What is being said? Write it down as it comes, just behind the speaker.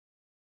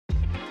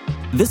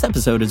This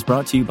episode is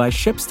brought to you by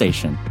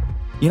ShipStation.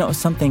 You know,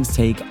 some things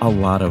take a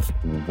lot of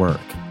work,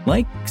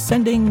 like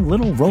sending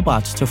little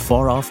robots to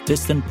far-off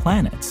distant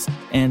planets.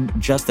 And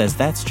just as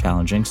that's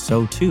challenging,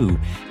 so too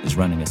is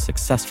running a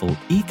successful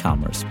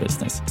e-commerce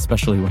business,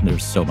 especially when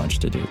there's so much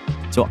to do.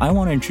 So I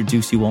want to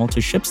introduce you all to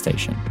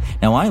ShipStation.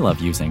 Now, I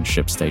love using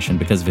ShipStation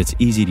because of its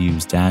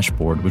easy-to-use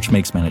dashboard, which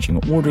makes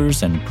managing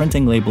orders and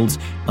printing labels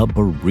a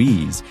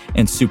breeze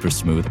and super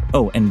smooth.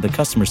 Oh, and the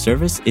customer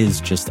service is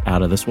just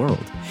out of this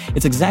world.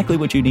 It's exactly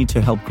what you need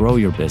to help grow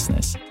your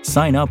business.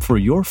 Sign up for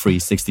your free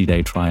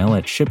 60-day trial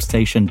at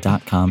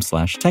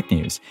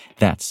shipstation.com/technews.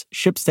 That's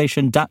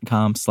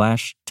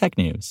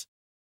shipstation.com/technews.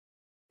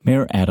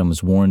 Mayor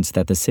Adams warns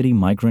that the city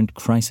migrant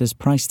crisis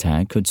price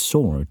tag could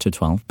soar to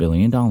 $12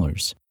 billion.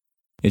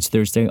 It's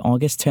Thursday,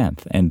 August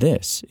 10th, and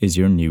this is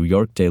your New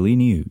York Daily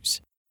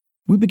News.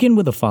 We begin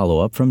with a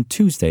follow-up from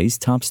Tuesday's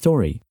top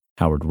story.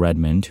 Howard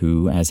Redmond,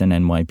 who, as an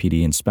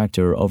NYPD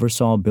inspector,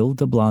 oversaw Bill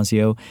de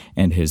Blasio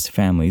and his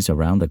family's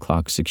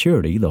around-the-clock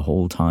security the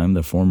whole time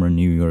the former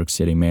New York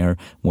City mayor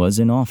was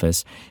in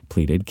office,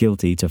 pleaded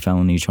guilty to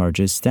felony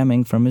charges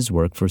stemming from his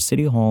work for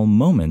City Hall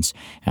moments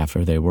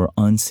after they were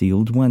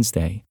unsealed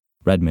Wednesday.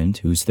 Redmond,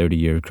 whose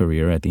 30-year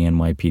career at the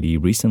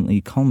NYPD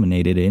recently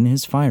culminated in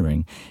his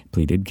firing,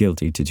 pleaded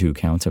guilty to 2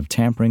 counts of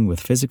tampering with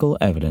physical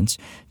evidence,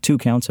 2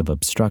 counts of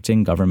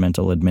obstructing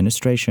governmental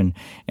administration,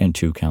 and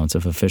 2 counts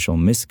of official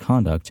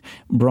misconduct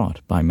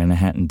brought by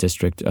Manhattan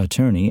District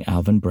Attorney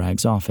Alvin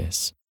Bragg's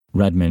office.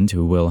 Redmond,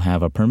 who will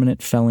have a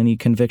permanent felony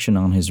conviction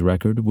on his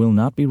record, will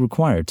not be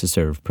required to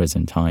serve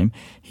prison time.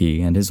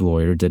 He and his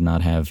lawyer did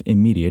not have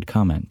immediate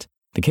comment.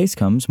 The case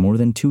comes more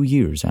than 2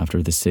 years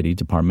after the City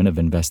Department of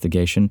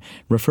Investigation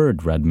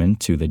referred Redmond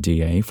to the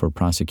DA for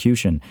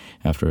prosecution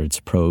after its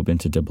probe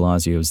into de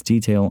Blasio's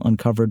detail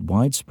uncovered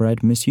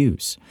widespread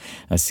misuse.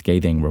 A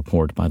scathing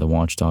report by the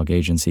watchdog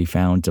agency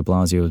found de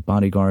Blasio's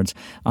bodyguards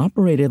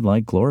operated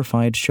like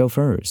glorified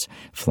chauffeurs,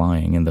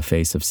 flying in the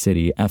face of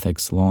city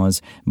ethics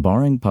laws,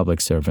 barring public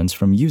servants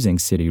from using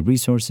city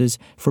resources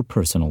for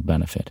personal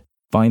benefit.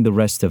 Find the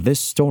rest of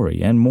this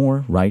story and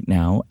more right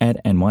now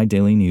at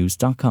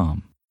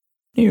nydailynews.com.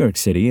 New York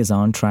City is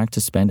on track to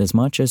spend as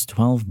much as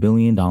 $12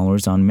 billion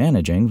on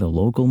managing the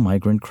local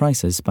migrant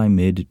crisis by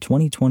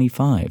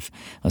mid-2025,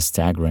 a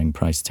staggering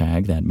price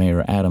tag that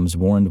Mayor Adams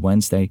warned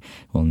Wednesday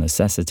will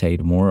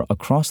necessitate more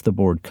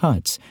across-the-board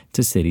cuts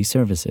to city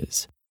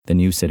services. The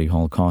new City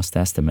Hall cost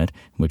estimate,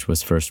 which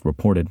was first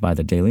reported by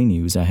the Daily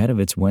News ahead of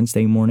its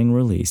Wednesday morning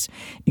release,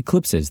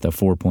 eclipses the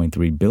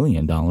 $4.3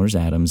 billion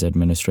Adams'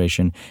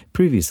 administration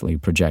previously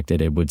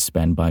projected it would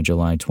spend by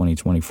July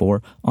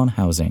 2024 on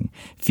housing,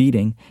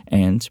 feeding,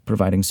 and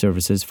providing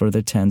services for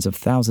the tens of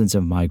thousands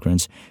of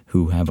migrants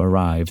who have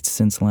arrived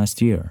since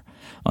last year.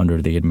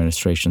 Under the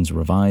administration's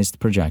revised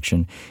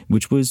projection,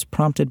 which was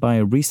prompted by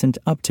a recent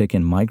uptick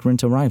in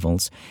migrant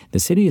arrivals, the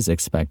city is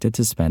expected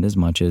to spend as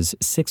much as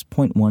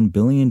 $6.1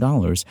 billion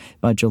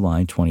by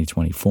July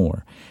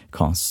 2024.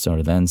 Costs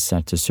are then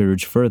set to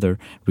surge further,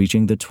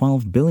 reaching the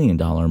 $12 billion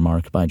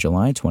mark by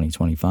July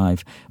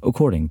 2025,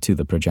 according to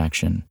the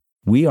projection.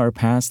 "We are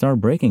past our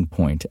breaking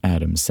point,"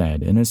 Adams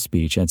said in a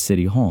speech at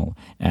City Hall,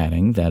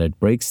 adding that it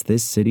breaks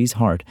this city's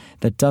heart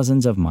that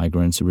dozens of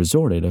migrants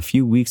resorted a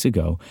few weeks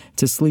ago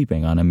to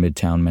sleeping on a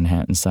midtown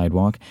Manhattan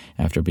sidewalk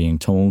after being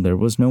told there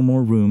was no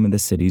more room in the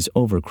city's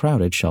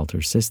overcrowded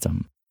shelter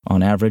system.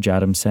 On average,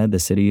 Adams said the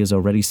city is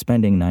already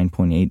spending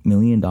 $9.8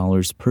 million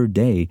per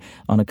day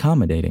on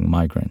accommodating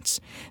migrants.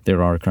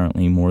 There are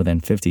currently more than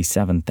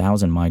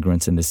 57,000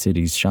 migrants in the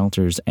city's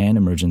shelters and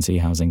emergency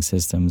housing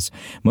systems,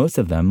 most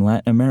of them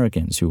Latin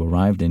Americans who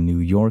arrived in New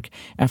York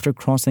after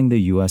crossing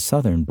the U.S.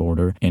 southern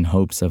border in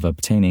hopes of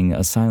obtaining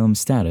asylum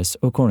status,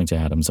 according to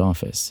Adams'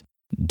 office.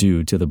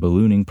 Due to the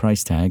ballooning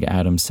price tag,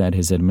 Adams said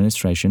his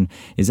administration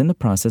is in the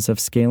process of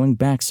scaling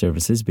back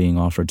services being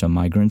offered to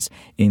migrants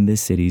in the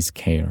city's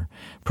care.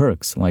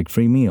 Perks like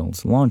free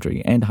meals,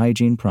 laundry, and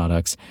hygiene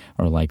products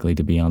are likely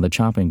to be on the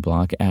chopping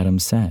block,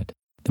 Adams said.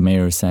 The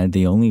mayor said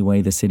the only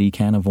way the city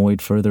can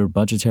avoid further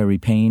budgetary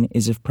pain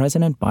is if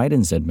President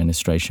Biden's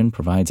administration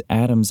provides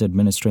Adams'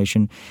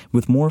 administration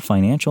with more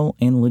financial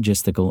and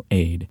logistical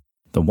aid.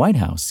 "The White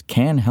House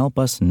can help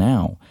us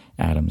now,"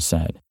 Adams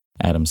said.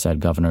 Adams said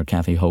Governor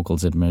Kathy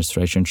Hochul's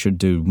administration should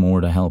do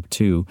more to help,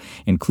 too,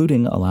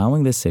 including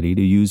allowing the city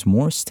to use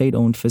more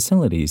state-owned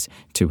facilities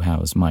to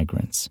house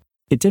migrants.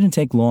 It didn't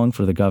take long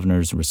for the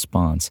governor's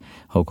response.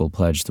 Hochul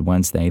pledged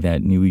Wednesday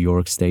that New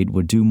York State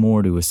would do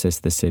more to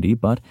assist the city,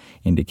 but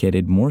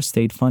indicated more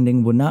state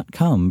funding would not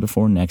come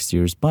before next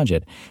year's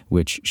budget,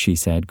 which she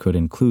said could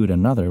include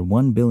another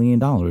 $1 billion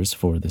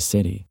for the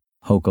city.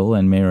 Hochul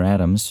and Mayor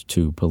Adams,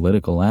 2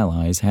 political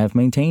allies, have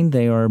maintained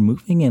they are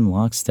moving in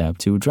lockstep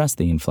to address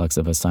the influx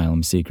of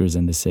asylum seekers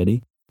in the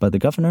city, but the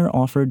governor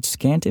offered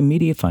scant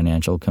immediate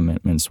financial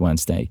commitments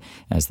Wednesday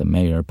as the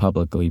mayor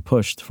publicly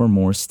pushed for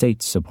more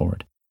state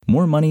support.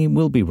 More money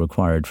will be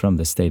required from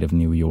the state of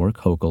New York,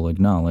 Hochul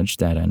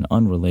acknowledged at an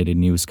unrelated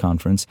news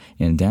conference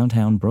in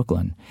downtown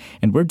Brooklyn.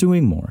 And we're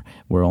doing more.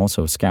 We're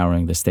also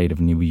scouring the state of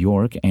New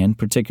York and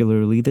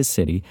particularly the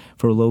city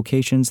for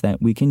locations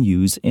that we can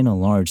use in a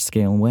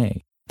large-scale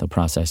way. The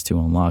process to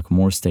unlock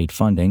more state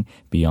funding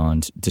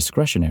beyond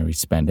discretionary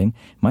spending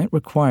might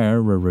require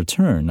a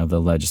return of the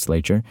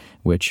legislature,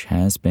 which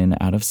has been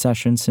out of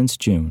session since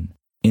June.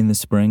 In the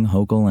spring,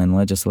 Hochul and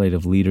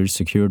legislative leaders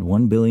secured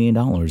 $1 billion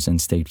in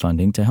state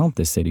funding to help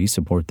the city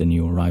support the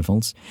new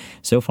arrivals.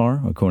 So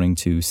far, according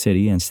to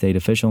city and state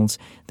officials,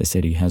 the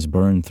city has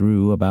burned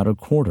through about a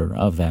quarter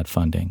of that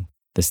funding.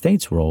 The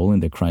state's role in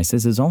the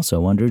crisis is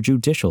also under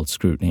judicial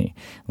scrutiny.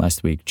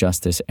 Last week,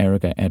 Justice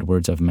Erica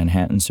Edwards of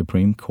Manhattan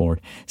Supreme Court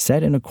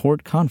said in a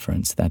court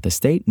conference that the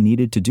state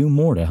needed to do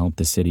more to help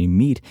the city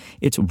meet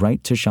its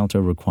right to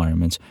shelter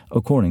requirements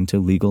according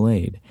to legal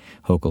aid.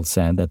 Hochul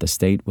said that the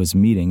state was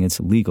meeting its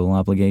legal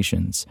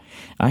obligations.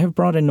 "I have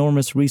brought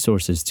enormous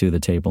resources to the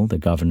table," the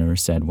governor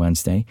said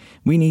Wednesday.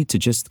 "We need to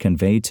just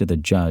convey to the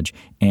judge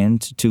and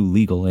to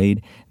legal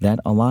aid that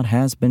a lot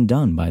has been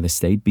done by the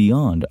state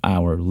beyond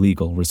our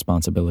legal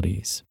responsibilities."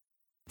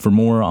 For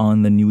more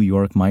on the New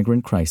York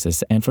migrant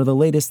crisis and for the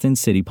latest in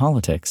city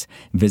politics,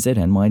 visit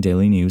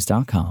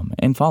nydailynews.com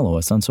and follow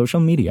us on social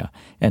media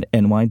at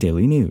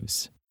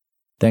nydailynews.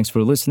 Thanks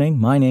for listening.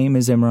 My name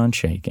is Imran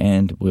Sheikh,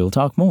 and we'll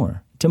talk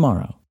more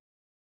tomorrow.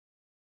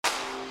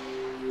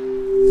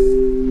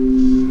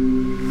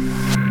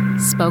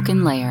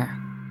 Spoken Layer.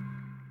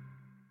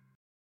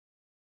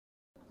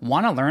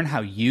 Want to learn how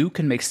you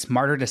can make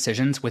smarter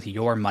decisions with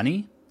your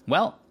money?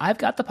 Well, I've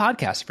got the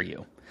podcast for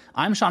you.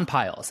 I'm Sean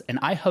Piles, and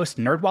I host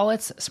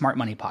NerdWallet's Smart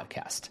Money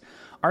Podcast.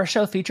 Our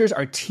show features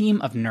our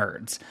team of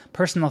nerds,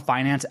 personal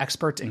finance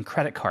experts in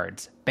credit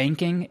cards,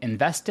 banking,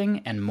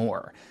 investing, and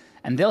more.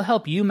 And they'll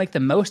help you make the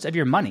most of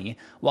your money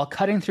while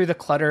cutting through the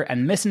clutter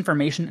and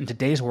misinformation in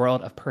today's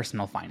world of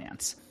personal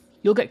finance.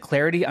 You'll get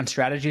clarity on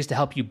strategies to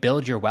help you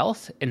build your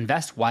wealth,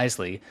 invest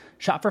wisely,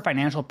 shop for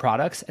financial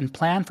products, and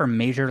plan for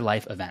major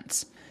life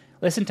events.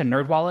 Listen to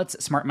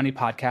NerdWallet's Smart Money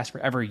Podcast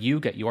wherever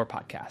you get your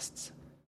podcasts.